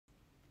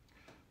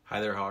Hi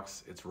there,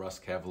 Hawks. It's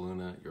Russ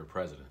Kavalhuna, your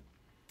president.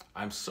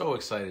 I'm so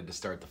excited to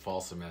start the fall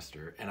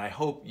semester, and I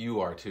hope you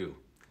are too.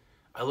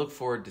 I look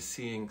forward to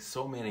seeing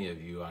so many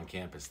of you on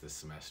campus this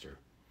semester.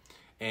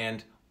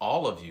 And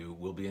all of you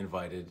will be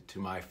invited to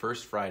my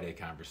First Friday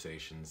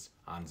conversations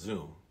on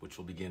Zoom, which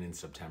will begin in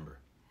September.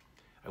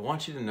 I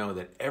want you to know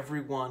that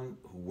everyone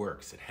who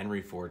works at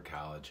Henry Ford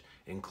College,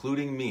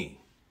 including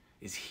me,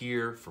 is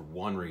here for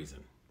one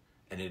reason,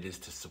 and it is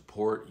to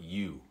support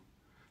you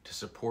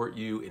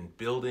in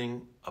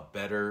building a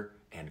better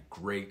and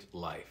great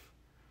life.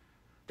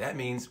 That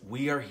means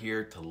we are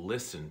here to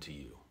listen to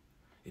you.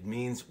 It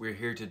means we're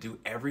here to do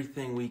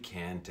everything we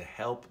can to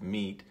help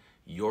meet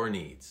your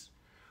needs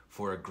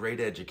for a great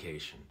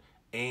education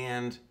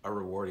and a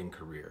rewarding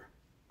career.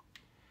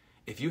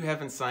 If you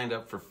haven't signed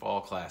up for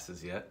fall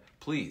classes yet,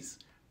 please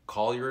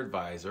call your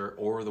advisor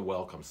or the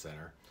Welcome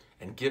Center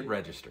and get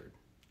registered.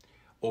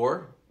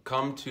 Or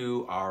come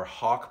to our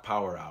Hawk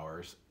Power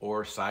Hours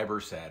or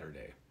Cyber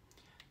Saturday.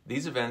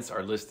 These events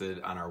are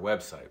listed on our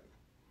website.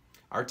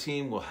 Our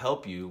team will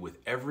help you with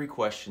every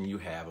question you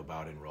have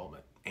about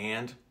enrollment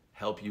and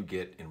help you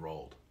get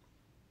enrolled.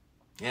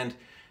 And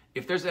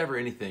if there's ever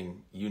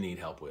anything you need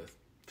help with,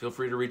 feel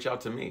free to reach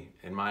out to me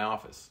in my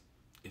office.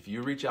 If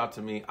you reach out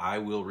to me, I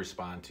will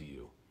respond to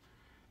you.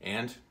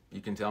 And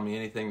you can tell me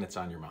anything that's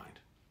on your mind.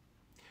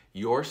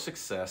 Your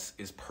success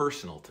is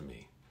personal to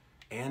me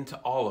and to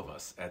all of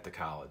us at the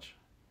college.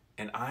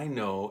 And I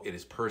know it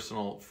is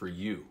personal for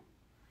you.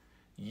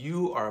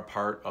 You are a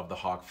part of the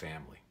Hawk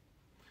family.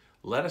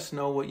 Let us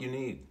know what you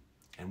need,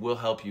 and we'll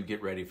help you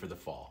get ready for the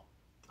fall.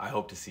 I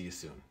hope to see you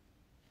soon.